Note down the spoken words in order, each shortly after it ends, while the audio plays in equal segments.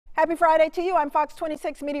Happy Friday to you. I'm Fox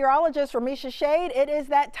 26 meteorologist Ramisha Shade. It is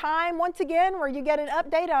that time once again where you get an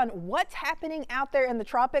update on what's happening out there in the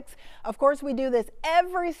tropics. Of course, we do this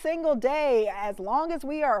every single day as long as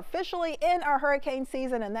we are officially in our hurricane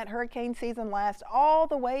season, and that hurricane season lasts all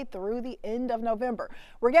the way through the end of November.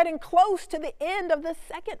 We're getting close to the end of the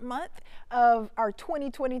second month of our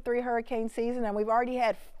 2023 hurricane season, and we've already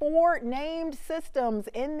had 4 named systems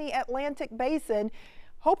in the Atlantic basin.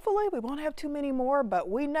 Hopefully we won't have too many more, but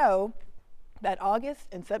we know that August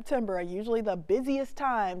and September are usually the busiest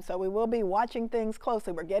time, so we will be watching things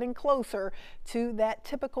closely. We're getting closer to that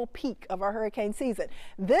typical peak of our hurricane season.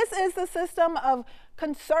 This is the system of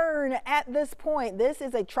concern at this point. This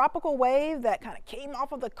is a tropical wave that kind of came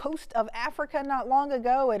off of the coast of Africa not long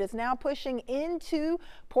ago. It is now pushing into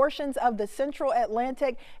portions of the central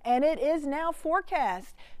Atlantic, and it is now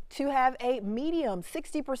forecast to have a medium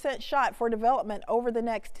 60% shot for development over the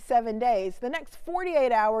next 7 days. The next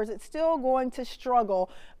 48 hours, it's still going to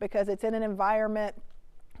struggle because it's in an environment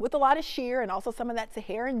with a lot of shear and also some of that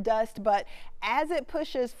Saharan dust, but as it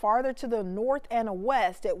pushes farther to the north and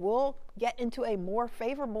west, it will get into a more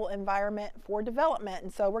favorable environment for development.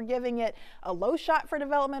 And so we're giving it a low shot for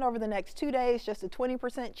development over the next 2 days, just a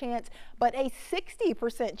 20% chance, but a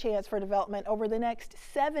 60% chance for development over the next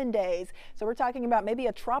 7 days. So we're talking about maybe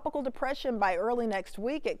a tropical depression by early next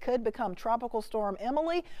week. It could become Tropical Storm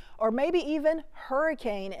Emily or maybe even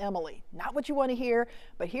Hurricane Emily. Not what you want to hear,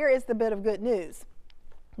 but here is the bit of good news.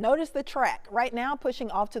 Notice the track right now pushing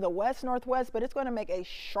off to the west-northwest, but it's going to make a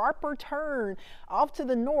sharper turn off to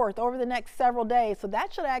the north over the next several days. So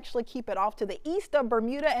that should actually keep it off to the east of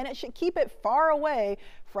Bermuda, and it should keep it far away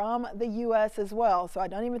from the U.S. as well. So I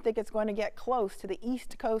don't even think it's going to get close to the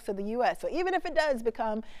east coast of the U.S. So even if it does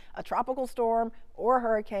become a tropical storm or a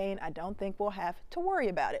hurricane, I don't think we'll have to worry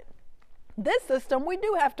about it. This system we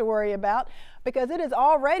do have to worry about because it is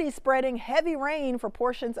already spreading heavy rain for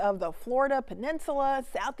portions of the Florida Peninsula,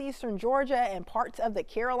 southeastern Georgia, and parts of the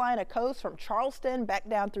Carolina coast from Charleston back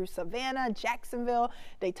down through Savannah, Jacksonville,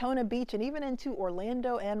 Daytona Beach, and even into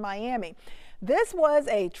Orlando and Miami. This was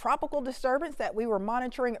a tropical disturbance that we were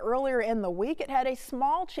monitoring earlier in the week. It had a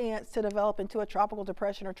small chance to develop into a tropical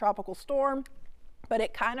depression or tropical storm, but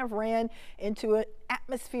it kind of ran into an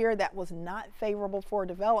atmosphere that was not favorable for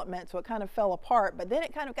development, so it kind of fell apart. But then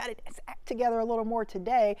it kind of got its act together a little more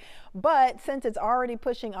today. But since it's already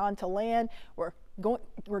pushing onto land,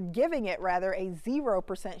 we're giving it rather a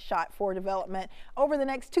 0% shot for development over the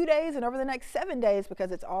next 2 days and over the next 7 days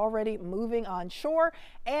because it's already moving onshore.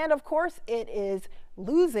 And of course, it is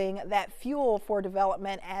losing that fuel for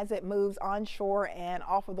development as it moves onshore and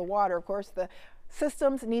off of the water. Of course, the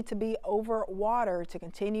systems need to be over water to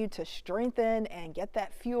continue to strengthen and get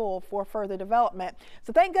that fuel for further development.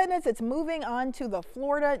 So thank goodness it's moving on to the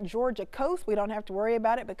Florida, Georgia coast. We don't have to worry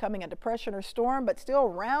about it becoming a depression or storm, but still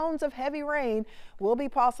rounds of heavy rain will be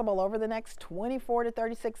possible over the next 24 to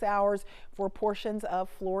 36 hours for portions of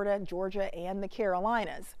Florida, Georgia, and the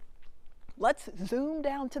Carolinas. Let's zoom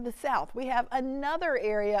down to the south. We have another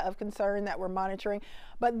area of concern that we're monitoring,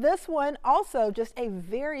 but this one also just a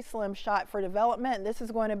very slim shot for development. This is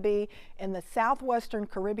going to be in the southwestern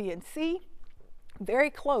Caribbean Sea, very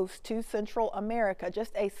close to Central America.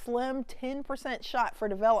 Just a slim 10% shot for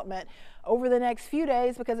development over the next few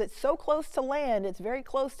days because it's so close to land. It's very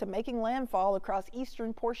close to making landfall across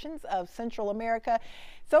eastern portions of Central America.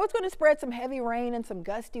 So it's going to spread some heavy rain and some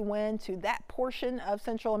gusty wind to that portion of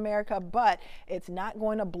Central America, but it's not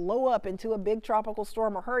going to blow up into a big tropical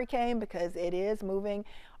storm or hurricane because it is moving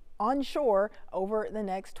onshore over the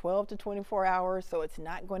next 12 to 24 hours, so it's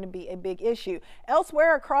not going to be a big issue.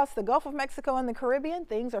 Elsewhere across the Gulf of Mexico and the Caribbean,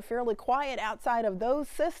 things are fairly quiet outside of those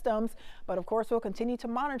systems, but of course we'll continue to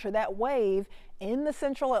monitor that wave in the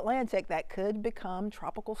central Atlantic that could become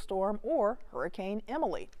Tropical Storm or Hurricane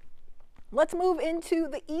Emily. Let's move into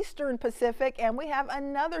the eastern Pacific, and we have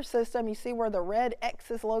another system. You see where the red X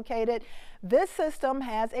is located. This system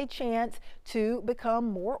has a chance to become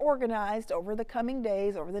more organized over the coming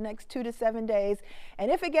days, over the next 2 to 7 days. And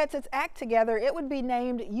if it gets its act together, it would be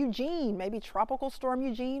named Eugene, maybe Tropical Storm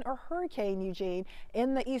Eugene or Hurricane Eugene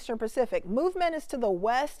in the eastern Pacific. Movement is to the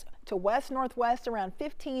west to west-northwest around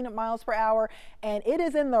 15 miles per hour, and it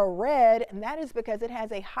is in the red, and that is because it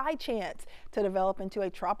has a high chance to develop into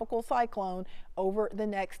a tropical cyclone over the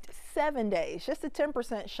next 7 days. Just a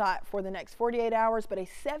 10% shot for the next 48 hours, but a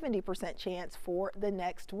 70% chance for the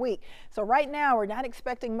next week. So right now, we're not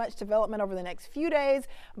expecting much development over the next few days,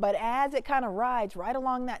 but as it kind of rides right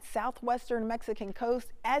along that southwestern Mexican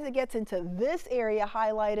coast, as it gets into this area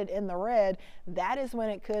highlighted in the red, that is when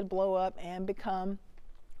it could blow up and become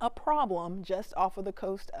a problem just off of the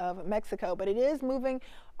coast of Mexico. But it is moving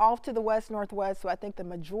off to the west northwest. So I think the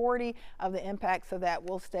majority of the impacts of that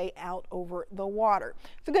will stay out over the water.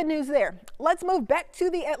 So good news there. Let's move back to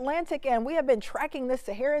the Atlantic, and we have been tracking this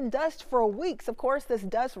Saharan dust for weeks. Of course, this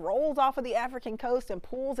dust rolls off of the African coast and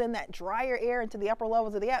pulls in that drier air into the upper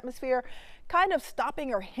levels of the atmosphere, kind of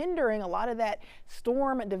stopping or hindering a lot of that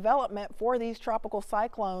storm development for these tropical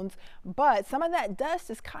cyclones. But some of that dust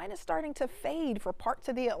is kind of starting to fade for parts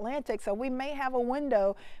of the Atlantic, so we may have a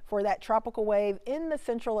window for that tropical wave in the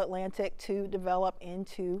central Atlantic to develop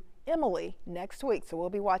into Emily next week. So we'll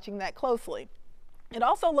be watching that closely. It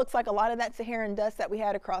also looks like a lot of that Saharan dust that we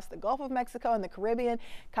had across the Gulf of Mexico and the Caribbean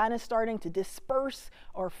kind of starting to disperse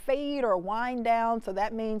or fade or wind down. So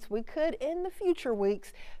that means we could, in the future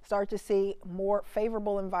weeks, start to see more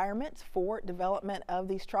favorable environments for development of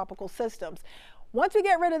these tropical systems. Once we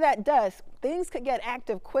get rid of that dust, things could get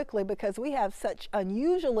active quickly because we have such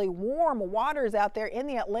unusually warm waters out there in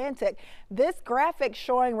the Atlantic. This graphic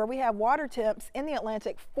showing where we have water temps in the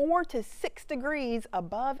Atlantic 4 to 6 degrees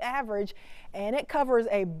above average, and it covers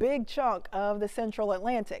a big chunk of the central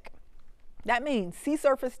Atlantic. That means sea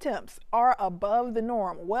surface temps are above the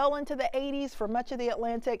norm, well into the 80s for much of the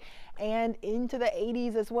Atlantic and into the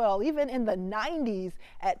 80s as well, even in the 90s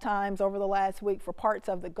at times over the last week for parts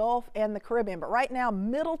of the Gulf and the Caribbean. But right now,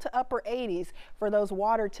 middle to upper 80s for those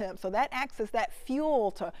water temps. So that acts as that fuel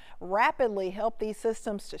to rapidly help these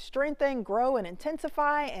systems to strengthen, grow, and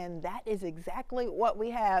intensify. And that is exactly what we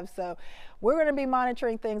have. So we're going to be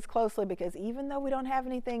monitoring things closely because even though we don't have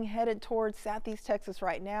anything headed towards Southeast Texas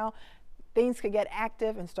right now, things could get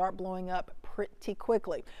active and start blowing up pretty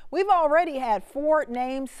quickly. We've already had 4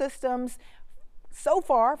 named systems so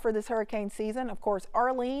far for this hurricane season. Of course,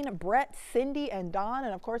 Arlene, Brett, Cindy, and Don.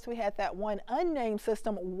 And of course, we had that one unnamed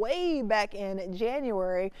system way back in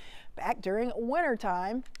January, back during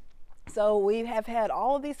wintertime. So we have had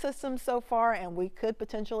all of these systems so far, and we could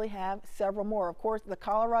potentially have several more. Of course, the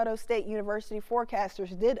Colorado State University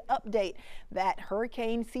forecasters did update that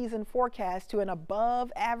hurricane season forecast to an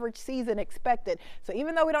above average season expected. So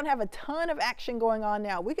even though we don't have a ton of action going on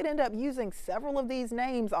now, we could end up using several of these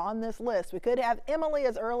names on this list. We could have Emily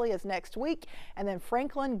as early as next week, and then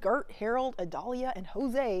Franklin, Gert, Harold, Adalia, and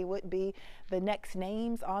Jose would be the next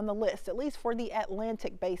names on the list, at least for the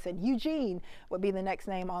Atlantic basin. Eugene would be the next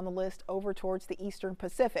name on the list over towards the Eastern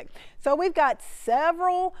Pacific. So we've got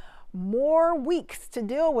several more weeks to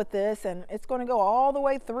deal with this, and it's going to go all the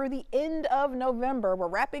way through the end of November. We're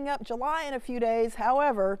wrapping up July in a few days.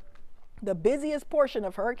 However, the busiest portion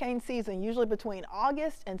of hurricane season, usually between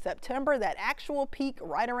August and September, that actual peak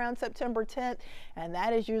right around September 10th, and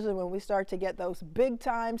that is usually when we start to get those big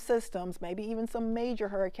time systems, maybe even some major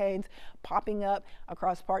hurricanes popping up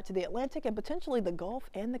across parts of the Atlantic and potentially the Gulf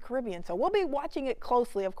and the Caribbean. So we'll be watching it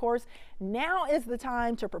closely. Of course, now is the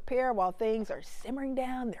time to prepare while things are simmering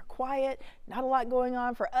down, they're quiet, not a lot going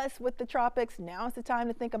on for us with the tropics. Now is the time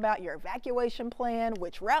to think about your evacuation plan,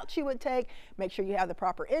 which routes you would take, make sure you have the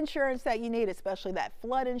proper insurance that you need, especially that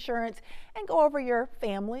flood insurance, and go over your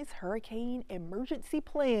family's hurricane emergency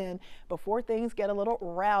plan before things get a little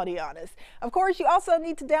rowdy on us. Of course, you also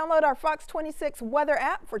need to download our Fox 26 weather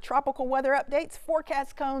app for tropical weather updates,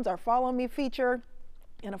 forecast cones, our Follow Me feature,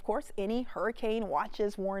 and of course, any hurricane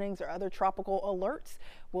watches, warnings, or other tropical alerts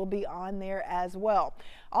will be on there as well.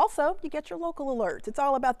 Also, you get your local alerts. It's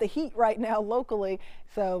all about the heat right now locally,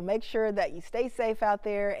 so make sure that you stay safe out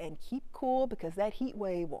there and keep cool because that heat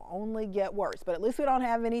wave will only get worse. But at least we don't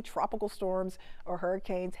have any tropical storms or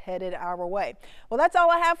hurricanes headed our way. Well, that's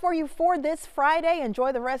all I have for you for this Friday.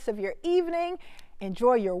 Enjoy the rest of your evening.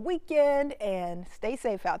 Enjoy your weekend and stay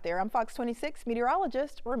safe out there. I'm Fox 26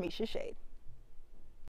 meteorologist Ramisha Shade.